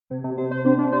On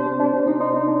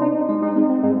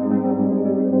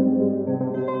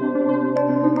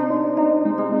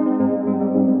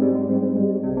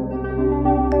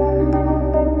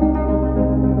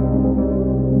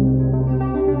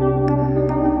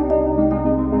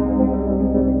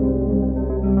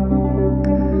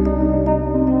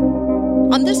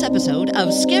this episode of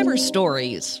Scammer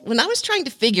Stories, when I was trying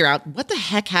to figure out what the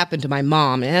heck happened to my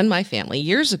mom and my family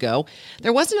years ago,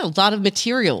 there wasn't a lot of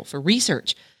material for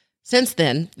research. Since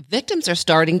then, victims are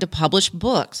starting to publish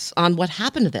books on what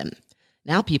happened to them.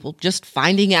 Now people just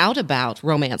finding out about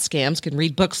romance scams can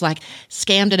read books like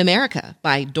Scammed in America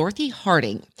by Dorothy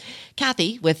Harding.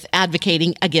 Kathy, with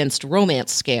Advocating Against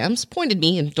Romance Scams, pointed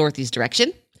me in Dorothy's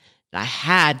direction. I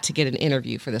had to get an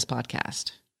interview for this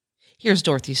podcast. Here's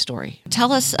Dorothy's story.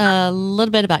 Tell us a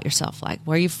little bit about yourself. Like,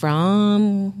 where are you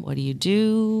from? What do you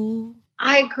do?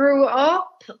 I grew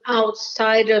up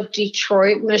outside of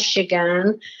Detroit,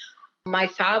 Michigan. My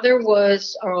father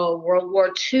was a World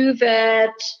War II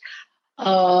vet.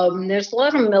 There's a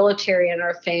lot of military in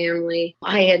our family.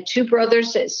 I had two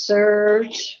brothers that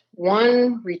served.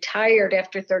 One retired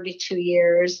after 32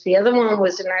 years. The other one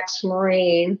was an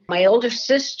ex-Marine. My older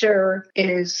sister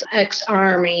is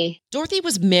ex-Army. Dorothy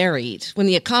was married when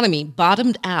the economy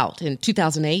bottomed out in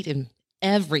 2008 and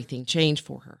everything changed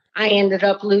for her. I ended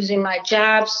up losing my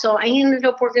job, so I ended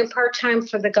up working part-time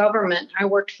for the government. I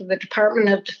worked for the Department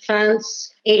of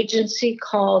Defense agency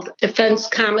called Defense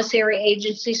Commissary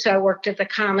Agency, so I worked at the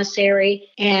commissary,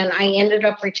 and I ended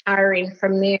up retiring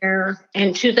from there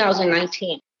in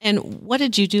 2019. And what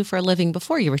did you do for a living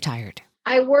before you retired?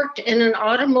 I worked in an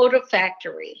automotive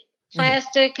factory,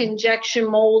 plastic injection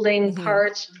molding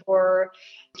parts for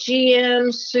GM,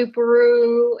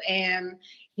 Subaru, and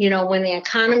when the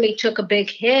economy took a big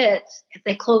hit,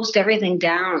 they closed everything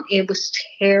down. It was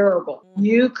terrible.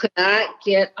 You could not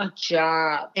get a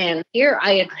job. And here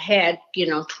I had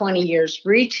 20 years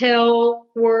retail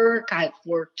work. I've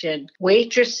worked in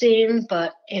waitressing,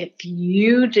 but if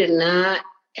you did not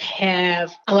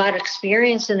have a lot of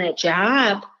experience in that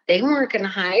job, they weren't going to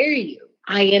hire you.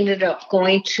 I ended up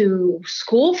going to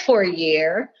school for a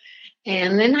year,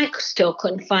 and then I still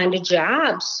couldn't find a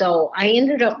job. So I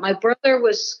ended up, my brother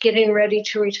was getting ready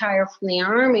to retire from the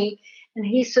Army, and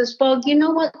he says, well, you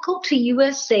know what, go to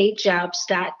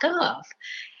usajobs.gov.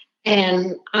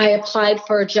 And I applied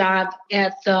for a job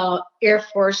at the Air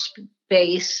Force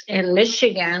Base in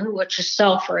Michigan, which is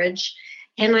Selfridge,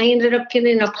 and I ended up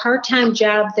getting a part-time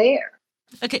job there.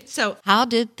 Okay, so how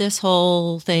did this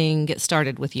whole thing get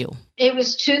started with you? It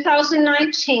was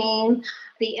 2019.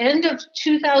 The end of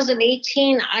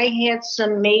 2018, I had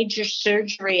some major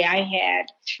surgery. I had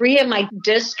 3 of my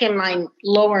discs in my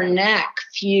lower neck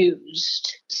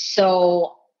fused.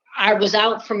 So I was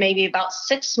out for maybe about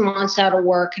 6 months out of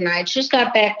work, and I just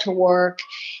got back to work.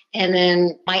 And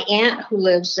then my aunt, who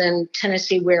lives in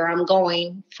Tennessee, where I'm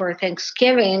going for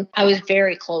Thanksgiving, I was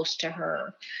very close to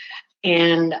her.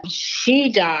 And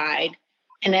she died.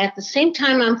 And at the same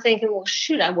time, I'm thinking, well,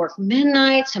 shoot, I work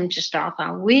midnights. I'm just off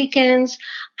on weekends.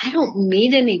 I don't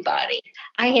meet anybody.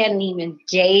 I hadn't even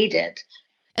dated.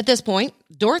 At this point,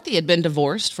 Dorothy had been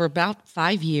divorced for about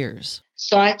 5 years.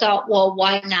 So I thought, well,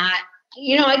 why not?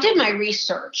 I did my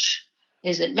research.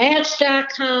 Is it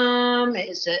Match.com?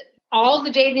 Is it all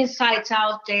the dating sites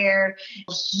out there?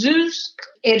 Zeus,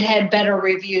 it had better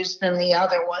reviews than the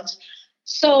other ones.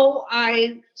 So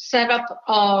I set up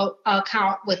an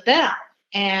account with them.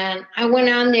 And I went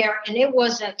on there, and it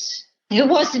wasn't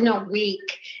a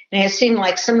week. And it seemed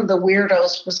like some of the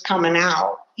weirdos was coming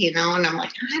out, and I'm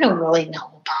like, I don't really know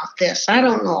about this. I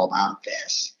don't know about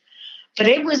this. But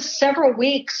it was several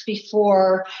weeks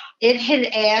before it had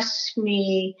asked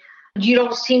me, you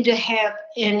don't seem to have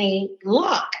any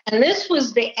luck. And this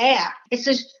was the app. It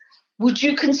says, would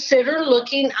you consider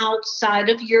looking outside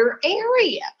of your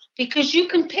area? Because you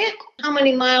can pick how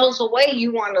many miles away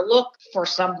you want to look for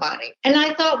somebody. And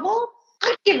I thought, well,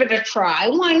 I'd give it a try.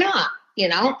 Why not?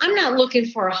 I'm not looking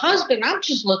for a husband. I'm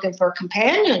just looking for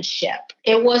companionship.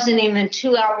 It wasn't even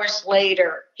 2 hours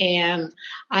later, and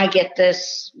I get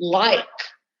this like.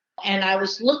 And I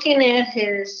was looking at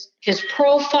his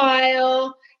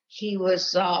profile. He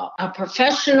was a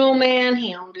professional man.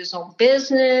 He owned his own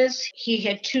business. He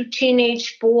had 2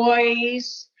 teenage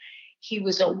boys. He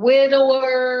was a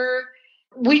widower.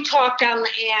 We talked on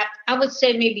the app, I would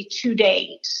say maybe 2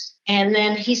 days. And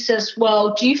then he says,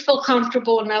 well, do you feel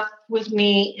comfortable enough with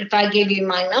me if I give you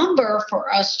my number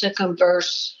for us to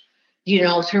converse,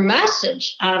 through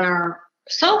message on our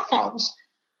cell phones?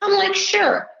 I'm like,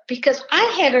 sure, because I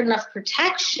had enough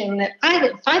protection that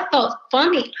if I felt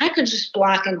funny, I could just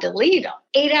block and delete them.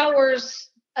 8 hours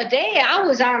a day I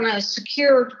was on a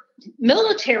secured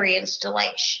military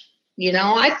installation.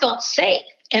 I felt safe.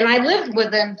 And I lived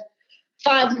within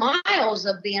 5 miles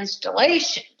of the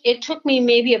installation. It took me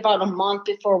maybe about a month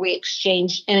before we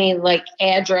exchanged any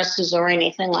addresses or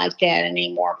anything like that,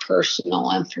 any more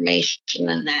personal information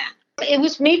than that. It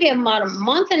was maybe about a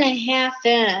month and a half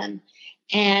in,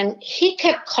 and he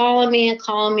kept calling me and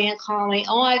calling me and calling me.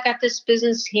 Oh, I got this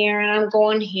business here and I'm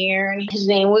going here. And his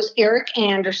name was Eric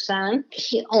Anderson.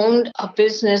 He owned a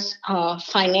business,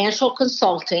 financial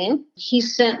consulting. He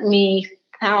sent me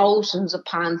thousands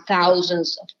upon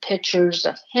thousands of pictures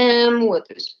of him with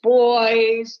his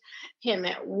boys, him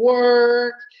at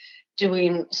work,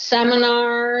 doing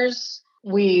seminars.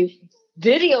 We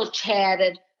video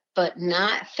chatted, but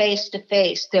not face to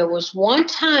face. There was one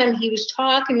time he was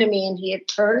talking to me and he had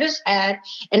turned his head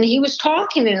and he was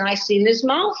talking and I seen his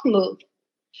mouth move.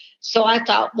 So I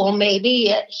thought, well,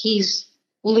 maybe he's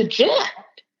legit,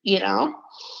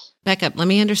 Back up. Let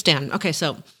me understand. Okay,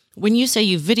 so when you say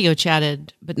you video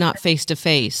chatted, but not face to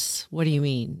face, what do you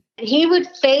mean? He would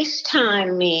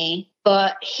FaceTime me,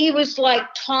 but he was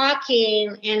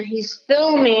talking and he's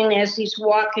filming as he's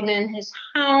walking in his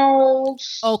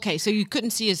house. Okay, so you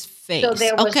couldn't see his face. So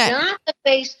there was not the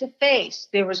face to face.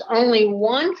 There was only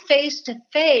one face to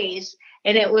face.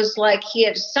 And it was he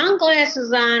had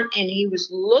sunglasses on and he was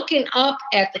looking up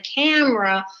at the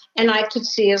camera and I could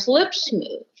see his lips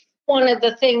move. One of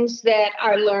the things that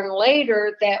I learned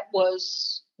later that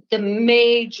was the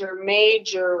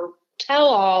major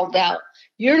tell-all that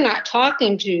you're not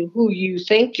talking to who you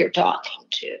think you're talking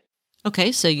to.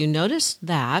 Okay, so you noticed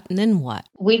that, and then what?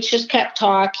 We just kept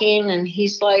talking, and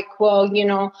he's like, well,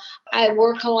 I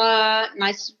work a lot. And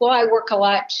I said, well, I work a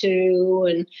lot too.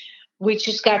 And we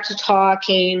just got to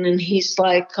talking, and he's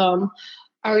like,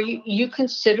 are you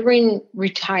considering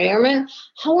retirement?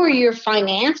 How are your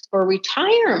finances for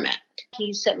retirement?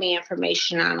 He sent me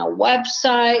information on a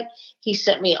website. He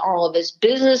sent me all of his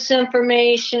business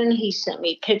information. He sent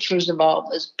me pictures of all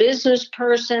of his business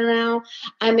personnel.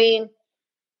 I mean,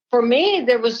 for me,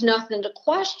 there was nothing to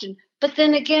question. But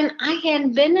then again, I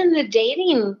hadn't been in the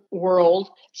dating world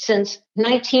since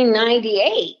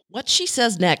 1998. What she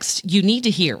says next, you need to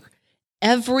hear.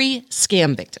 Every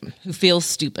scam victim who feels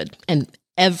stupid and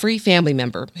every family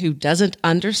member who doesn't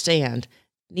understand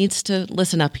needs to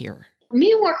listen up here.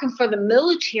 Me working for the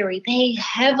military, they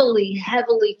heavily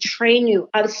train you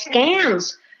on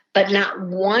scams, but not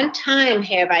one time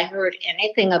have I heard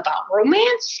anything about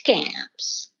romance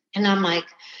scams. And I'm like,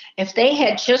 if they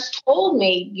had just told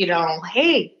me,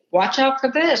 hey, watch out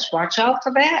for this, watch out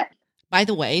for that. By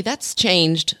the way, that's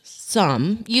changed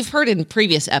some. You've heard in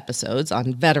previous episodes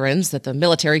on veterans that the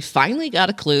military finally got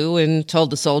a clue and told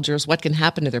the soldiers what can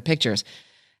happen to their pictures.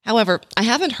 However, I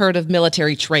haven't heard of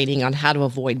military training on how to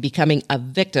avoid becoming a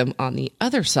victim on the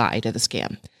other side of the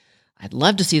scam. I'd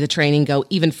love to see the training go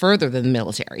even further than the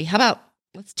military. How about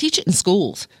let's teach it in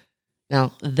schools?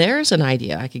 Now, there's an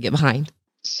idea I could get behind.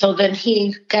 So then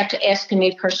he got to asking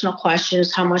me personal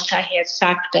questions, how much I had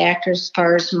socked back as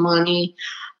far as money.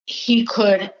 He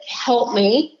could help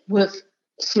me with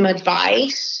some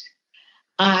advice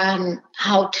on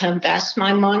how to invest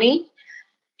my money.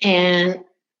 And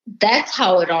that's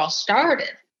how it all started.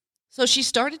 So she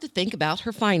started to think about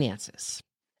her finances.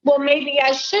 Well, maybe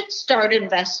I should start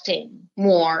investing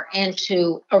more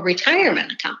into a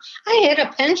retirement account. I had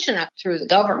a pension up through the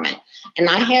government and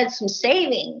I had some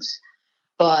savings,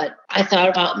 but I thought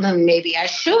about maybe I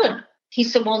should. He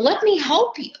said, well, let me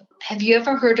help you. Have you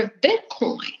ever heard of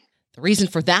Bitcoin? The reason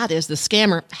for that is the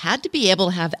scammer had to be able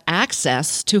to have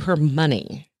access to her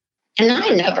money. And I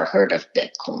never heard of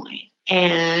Bitcoin.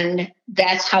 And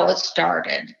that's how it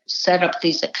started. Set up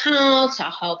these accounts.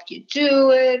 I'll help you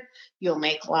do it. You'll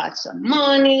make lots of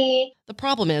money. The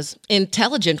problem is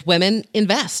intelligent women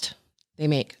invest. They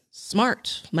make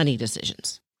smart money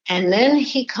decisions. And then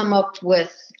he come up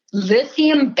with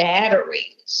lithium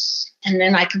batteries. And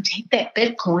then I can take that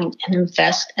Bitcoin and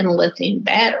invest in lithium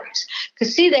batteries.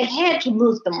 Because, see, they had to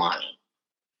move the money.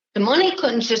 The money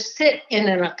couldn't just sit in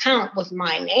an account with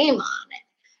my name on it.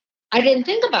 I didn't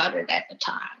think about it at the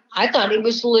time. I thought he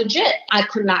was legit. I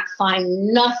could not find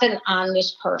nothing on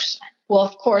this person. Well,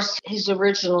 of course, his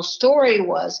original story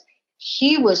was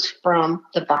he was from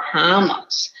the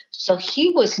Bahamas. So he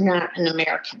was not an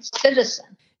American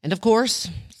citizen. And of course,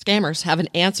 scammers have an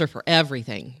answer for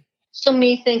everything. So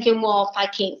me thinking, well, if I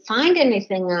can't find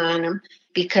anything on him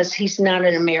because he's not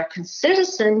an American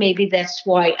citizen, maybe that's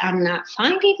why I'm not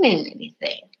finding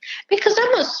anything. Because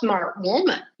I'm a smart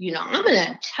woman. I'm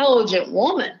an intelligent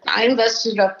woman. I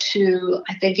invested up to,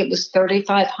 I think it was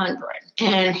 $3,500.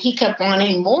 And he kept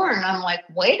wanting more. And I'm like,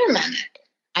 wait a minute.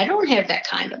 I don't have that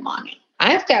kind of money.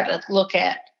 I've got to look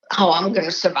at how I'm going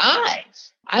to survive.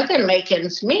 I've got to make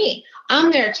ends meet.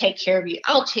 I'm going to take care of you.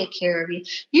 I'll take care of you.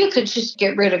 You could just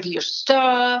get rid of your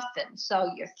stuff and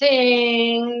sell your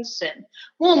things, and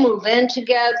we'll move in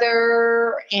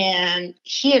together. And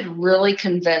he had really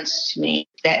convinced me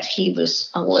that he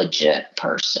was a legit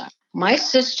person. My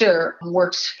sister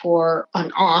works for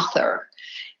an author,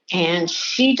 and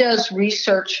she does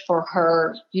research for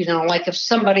her, like if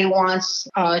somebody wants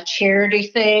a charity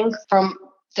thing from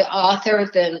the author,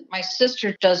 then my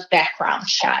sister does background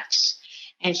checks.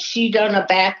 And she done a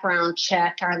background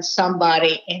check on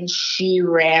somebody, and she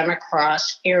ran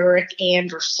across Eric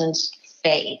Anderson's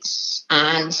face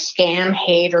on Scam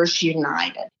Haters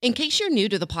United. In case you're new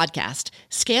to the podcast,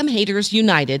 Scam Haters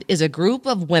United is a group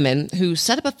of women who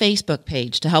set up a Facebook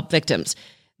page to help victims.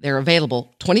 They're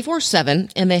available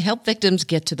 24/7, and they help victims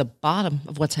get to the bottom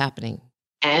of what's happening.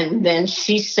 And then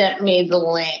she sent me the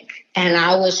link, and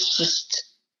I was just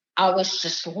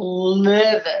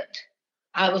livid.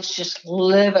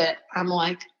 I'm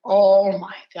like, oh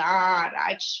my God,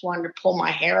 I just wanted to pull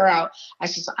my hair out. I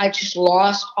said, I just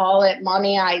lost all that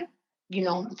money I,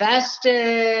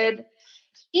 invested.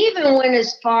 Even went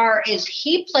as far as,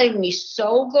 he played me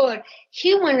so good.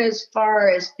 He went as far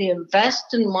as the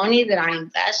invested money that I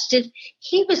invested.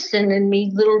 He was sending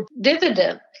me little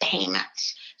dividend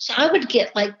payments. So I would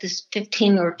get like this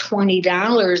 $15 or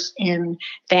 $20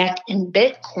 back in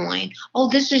Bitcoin. Oh,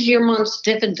 this is your month's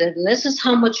dividend. And this is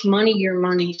how much money your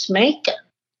money's making.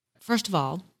 First of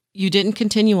all, you didn't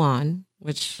continue on,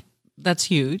 which that's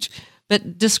huge.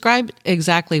 But describe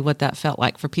exactly what that felt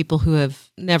like for people who have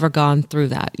never gone through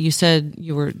that. You said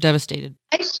you were devastated.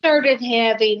 I started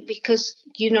having, because,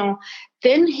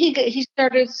 then he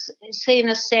started saying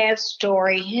a sad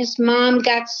story. His mom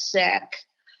got sick.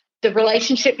 The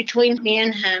relationship between me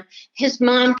and him, his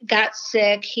mom got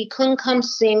sick. He couldn't come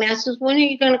see me. I said, when are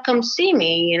you going to come see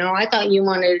me? I thought you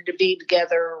wanted to be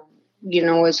together,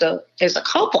 as a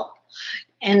couple.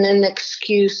 And then the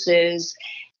excuses.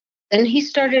 Then he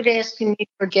started asking me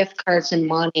for gift cards and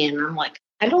money. And I'm like,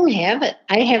 I don't have it.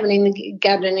 I haven't even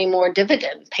got any more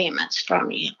dividend payments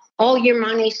from you. Oh, your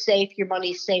money's safe. Your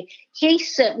money's safe. He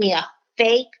sent me a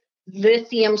fake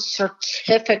lithium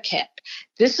certificate.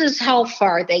 This is how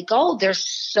far they go. They're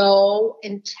so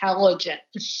intelligent,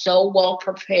 so well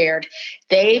prepared.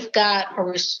 They've got a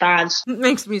response. It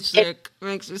makes me sick.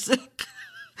 Because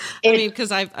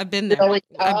I've been there. Really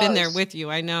I've been there with you.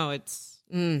 I know it's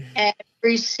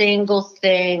every single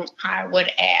thing I would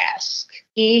ask.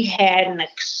 He had an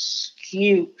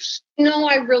excuse.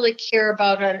 I really care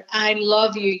about it. I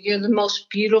love you. You're the most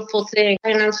beautiful thing.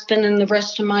 And I'm spending the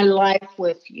rest of my life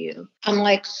with you. I'm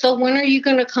like, so when are you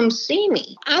going to come see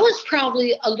me? I was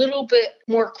probably a little bit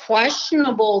more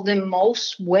questionable than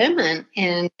most women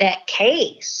in that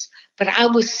case, but I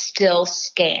was still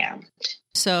scammed.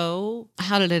 So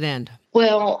how did it end?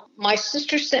 Well, my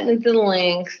sister sent me the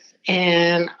link.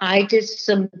 And I did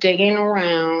some digging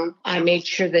around. I made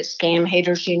sure that Scam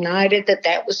Haters United,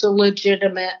 that was a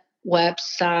legitimate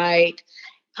website.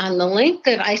 On the link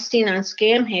that I seen on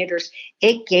Scam Haters,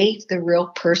 it gave the real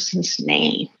person's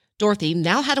name. Dorothy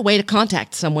now had a way to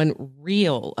contact someone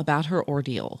real about her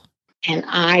ordeal. And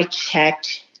I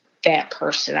checked that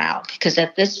person out because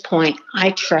at this point, I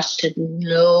trusted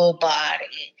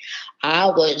nobody. I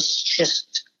was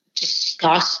just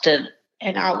disgusted.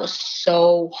 And I was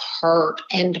so hurt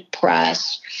and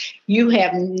depressed. You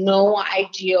have no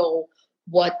idea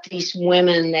what these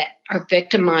women that are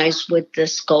victimized with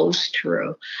this goes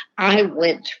through. I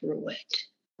went through it.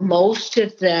 Most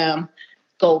of them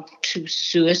go to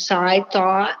suicide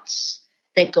thoughts.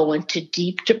 They go into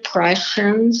deep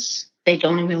depressions. They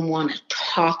don't even want to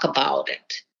talk about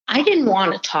it. I didn't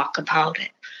want to talk about it.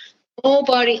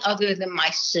 Nobody other than my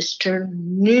sister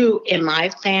knew in my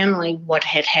family what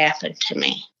had happened to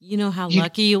me. You know how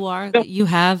lucky you are that you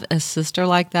have a sister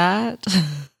like that?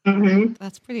 Mm-hmm.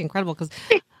 That's pretty incredible because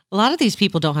a lot of these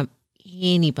people don't have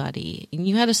anybody. And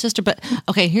you had a sister. But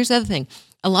okay, here's the other thing.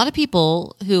 A lot of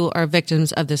people who are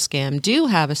victims of this scam do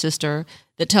have a sister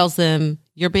that tells them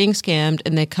you're being scammed,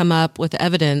 and they come up with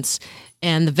evidence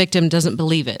and the victim doesn't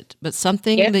believe it. But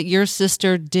something that your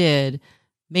sister did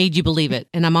made you believe it.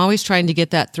 And I'm always trying to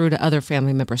get that through to other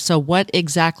family members. So what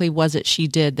exactly was it she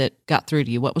did that got through to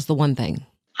you? What was the one thing?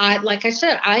 Like I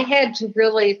said, I had to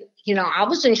really, I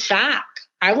was in shock.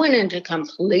 I went into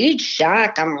complete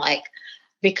shock. I'm like,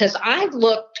 because I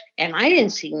looked and I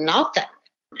didn't see nothing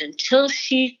until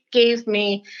she gave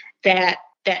me that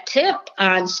tip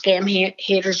on Scam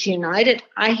Haters United.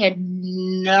 I had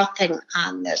nothing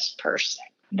on this person.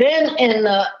 Then in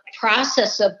the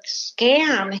process of the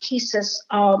scam, he says,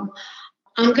 I'm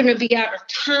going to be out of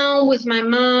town with my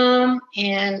mom.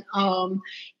 And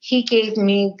he gave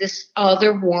me this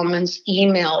other woman's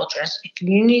email address. If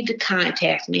you need to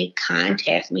contact me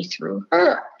through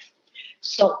her.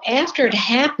 So after it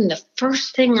happened, the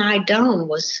first thing I done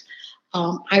was,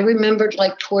 I remembered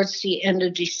like towards the end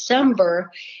of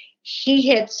December, he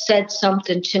had said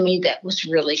something to me that was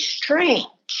really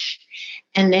strange.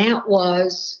 And that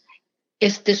was,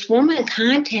 if this woman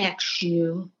contacts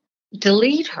you,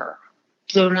 delete her.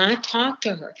 Do not talk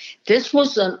to her. This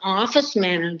was an office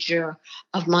manager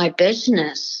of my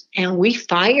business, and we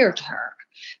fired her.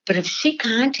 But if she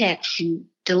contacts you,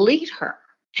 delete her.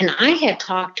 And I had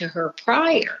talked to her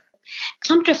prior.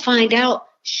 Come to find out,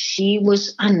 she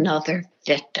was another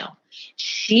victim.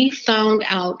 She found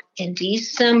out in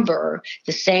December,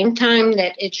 the same time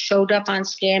that it showed up on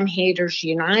Scam Haters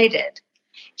United,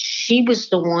 she was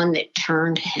the one that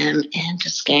turned him into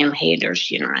Scam Haters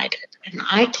United. And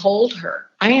I told her,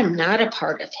 I am not a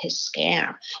part of his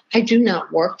scam. I do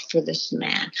not work for this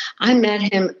man. I met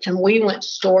him and we went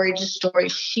story to story.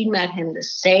 She met him the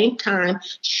same time.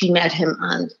 She met him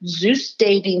on Zeus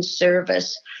dating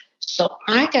service. So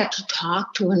I got to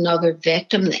talk to another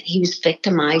victim that he was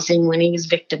victimizing when he was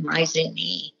victimizing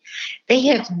me. They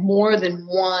have more than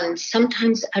one,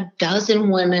 sometimes a dozen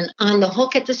women on the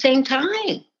hook at the same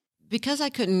time. Because I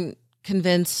couldn't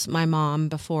convince my mom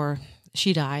before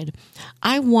she died,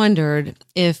 I wondered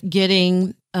if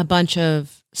getting a bunch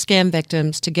of scam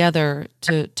victims together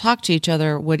to talk to each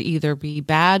other would either be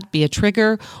bad, be a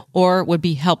trigger, or would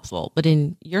be helpful. But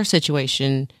in your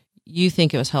situation, you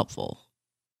think it was helpful.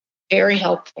 Very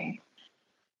helpful.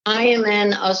 I am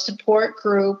in a support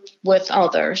group with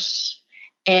others,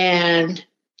 and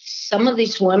some of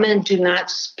these women do not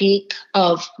speak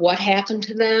of what happened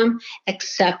to them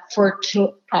except for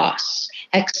to us,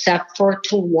 except for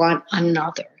to one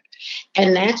another.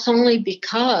 And that's only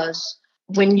because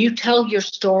when you tell your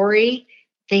story,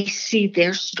 they see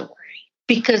their story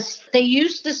because they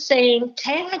use the same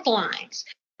taglines.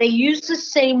 They use the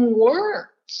same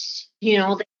words. You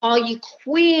know, they call you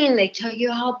queen. They tell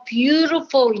you how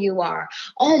beautiful you are.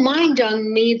 Oh, mine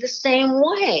done me the same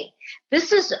way.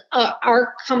 This is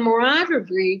our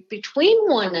camaraderie between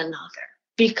one another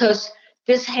because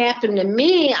this happened to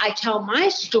me. I tell my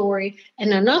story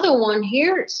and another one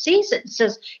here sees it and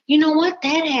says, you know what?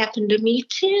 That happened to me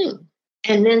too.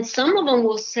 And then some of them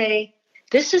will say,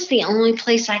 this is the only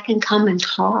place I can come and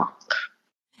talk.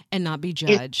 And not be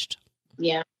judged.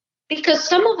 Yeah. Because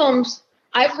some of them,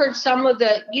 I've heard some of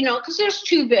the, because there's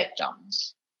two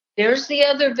victims. There's the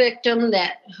other victim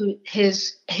that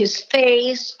his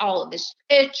face, all of his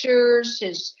pictures,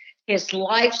 his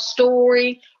life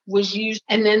story was used.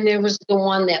 And then there was the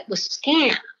one that was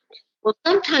scammed. Well,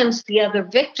 sometimes the other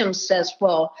victim says,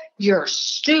 well, you're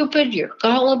stupid, you're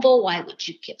gullible. Why would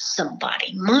you give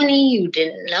somebody money you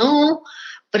didn't know?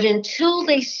 But until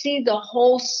they see the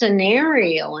whole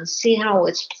scenario and see how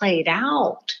it's played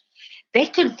out, they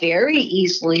could very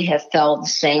easily have felt the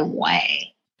same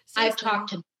way. I've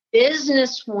talked to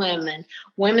business women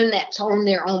that own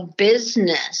their own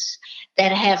business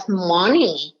that have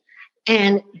money,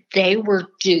 and they were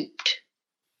duped.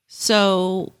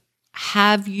 So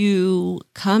have you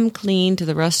come clean to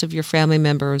the rest of your family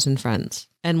members and friends?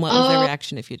 And what was their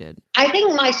reaction if you did? I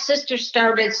think my sister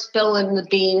started spilling the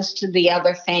beans to the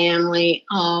other family.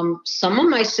 Some of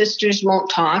my sisters won't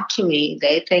talk to me.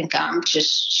 They think I'm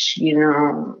just,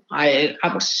 I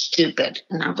was stupid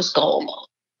and I was gullible.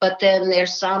 But then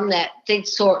there's some that they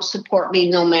support me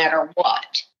no matter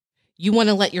what. You want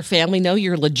to let your family know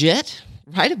you're legit?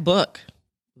 Write a book.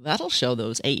 That'll show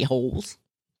those a-holes.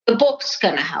 The book's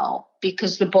going to help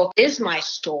because the book is my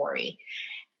story.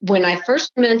 When I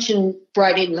first mentioned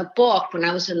writing the book, when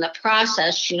I was in the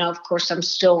process, of course, I'm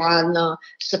still on the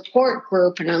support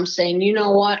group and I'm saying, you know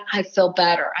what? I feel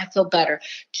better.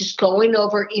 Just going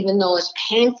over, even though as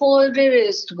painful as it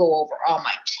is to go over all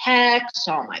my texts,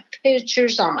 all my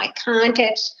pictures, all my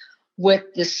contacts with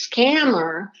the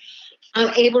scammer,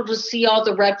 I'm able to see all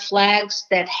the red flags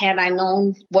that had I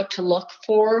known what to look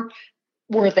for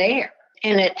were there.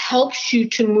 And it helps you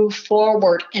to move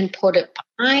forward and put it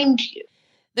behind you.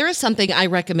 There is something I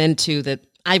recommend too that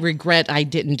I regret I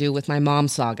didn't do with my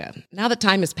mom's saga. Now that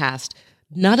time has passed,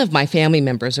 none of my family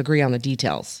members agree on the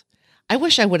details. I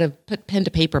wish I would have put pen to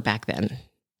paper back then.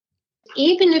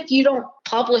 Even if you don't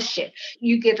publish it,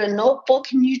 you get a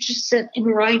notebook and you just sit and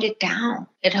write it down.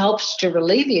 It helps to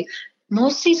relieve you.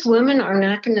 Most of these women are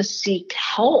not going to seek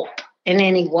help in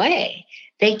any way.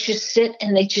 They just sit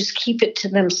and they just keep it to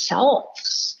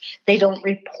themselves. They don't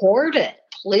report it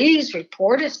please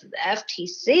report it to the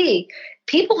FTC.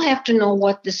 People have to know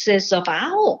what this is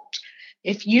about.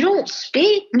 If you don't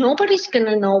speak, nobody's going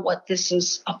to know what this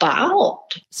is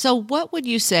about. So what would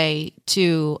you say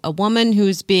to a woman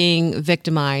who's being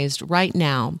victimized right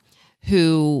now,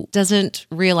 who doesn't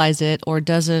realize it or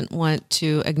doesn't want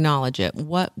to acknowledge it?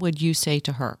 What would you say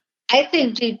to her? I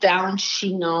think deep down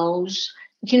she knows,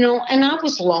 and I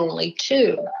was lonely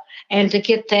too. And to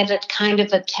get that kind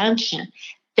of attention,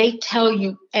 they tell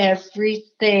you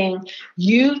everything.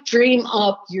 You dream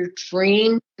up your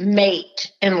dream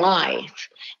mate in life,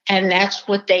 and that's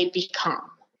what they become.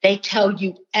 They tell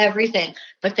you everything,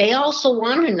 but they also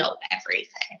want to know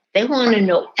everything. They want to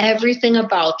know everything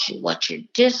about you, what your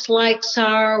dislikes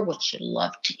are, what you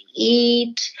love to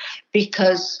eat,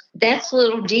 because that's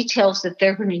little details that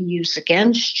they're going to use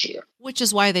against you. Which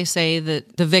is why they say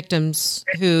that the victims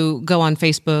who go on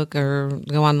Facebook or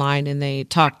go online and they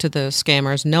talk to the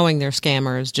scammers, knowing they're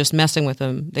scammers, just messing with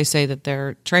them, they say that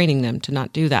they're training them to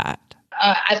not do that.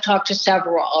 I've talked to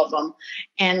several of them,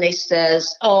 and they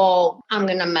says, "Oh, I'm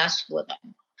going to mess with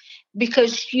them,"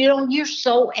 because you're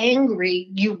so angry.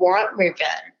 You want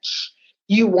revenge.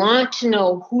 You want to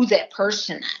know who that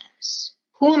person is.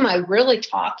 Who am I really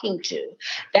talking to?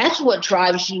 That's what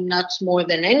drives you nuts more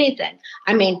than anything.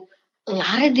 I mean, a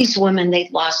lot of these women,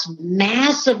 they've lost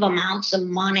massive amounts of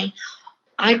money.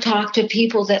 I talk to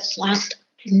people that's lost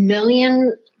 $1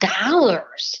 million.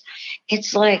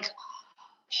 It's like,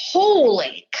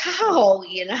 holy cow,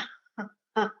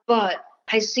 But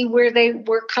I see where they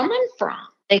were coming from.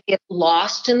 They get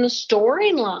lost in the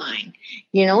storyline.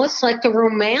 It's like the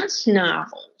romance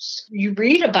novels. You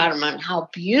read about them and how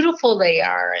beautiful they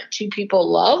are, and two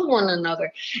people love one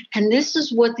another. And this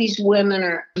is what these women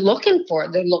are looking for.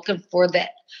 They're looking for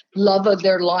that love of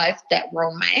their life, that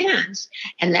romance.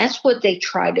 And that's what they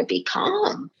try to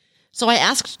become. So I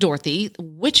asked Dorothy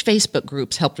which Facebook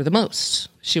groups helped her the most.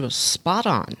 She was spot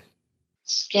on.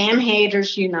 Scam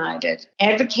Haters United,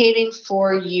 advocating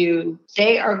for you.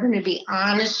 They are going to be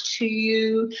honest to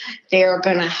you. They are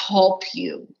going to help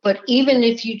you. But even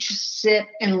if you just sit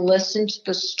and listen to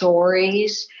the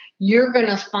stories, you're going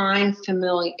to find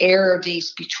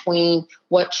familiarities between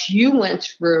what you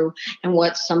went through and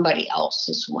what somebody else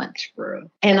has went through.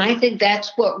 And I think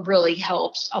that's what really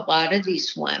helps a lot of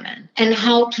these women and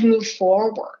how to move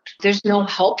forward. There's no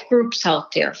help groups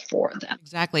out there for them.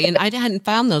 Exactly. And I hadn't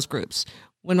found those groups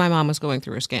when my mom was going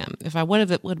through a scam. If I would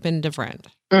have, it would have been different.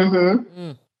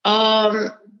 Mm-hmm.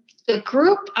 The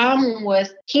group I'm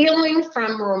with, Healing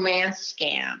from Romance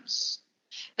Scams.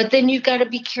 But then you got to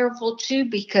be careful, too,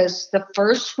 because the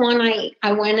first one I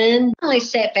went in, I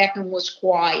sat back and was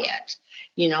quiet.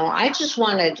 I just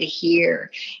wanted to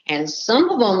hear. And some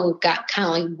of them got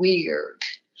kind of weird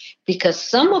because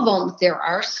some of them, there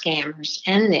are scammers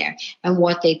in there. And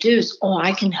what they do is,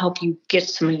 I can help you get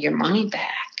some of your money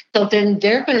back. So then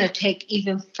they're going to take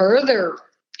even further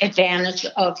advantage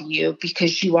of you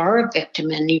because you are a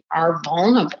victim and you are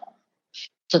vulnerable.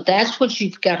 So that's what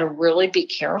you've got to really be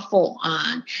careful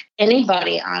on,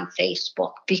 anybody on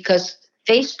Facebook, because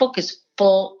Facebook is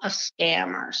full of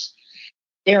scammers.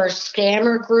 There are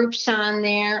scammer groups on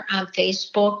there on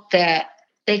Facebook that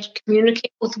they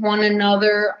communicate with one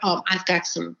another. I've got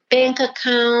some bank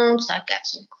accounts. I've got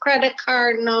some credit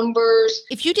card numbers.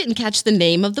 If you didn't catch the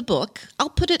name of the book, I'll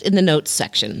put it in the notes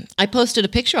section. I posted a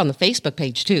picture on the Facebook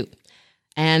page too.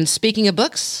 And speaking of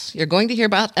books, you're going to hear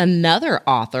about another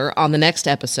author on the next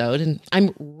episode, and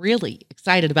I'm really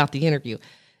excited about the interview.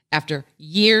 After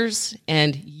years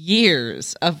and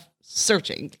years of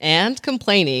searching and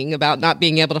complaining about not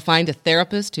being able to find a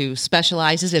therapist who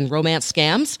specializes in romance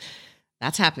scams,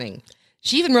 that's happening.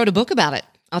 She even wrote a book about it.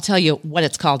 I'll tell you what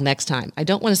it's called next time. I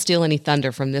don't want to steal any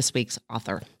thunder from this week's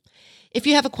author. If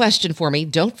you have a question for me,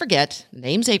 don't forget,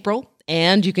 name's April,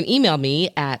 and you can email me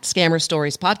at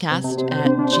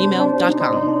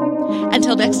scammerstoriespodcast@gmail.com.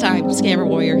 Until next time, Scammer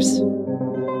Warriors.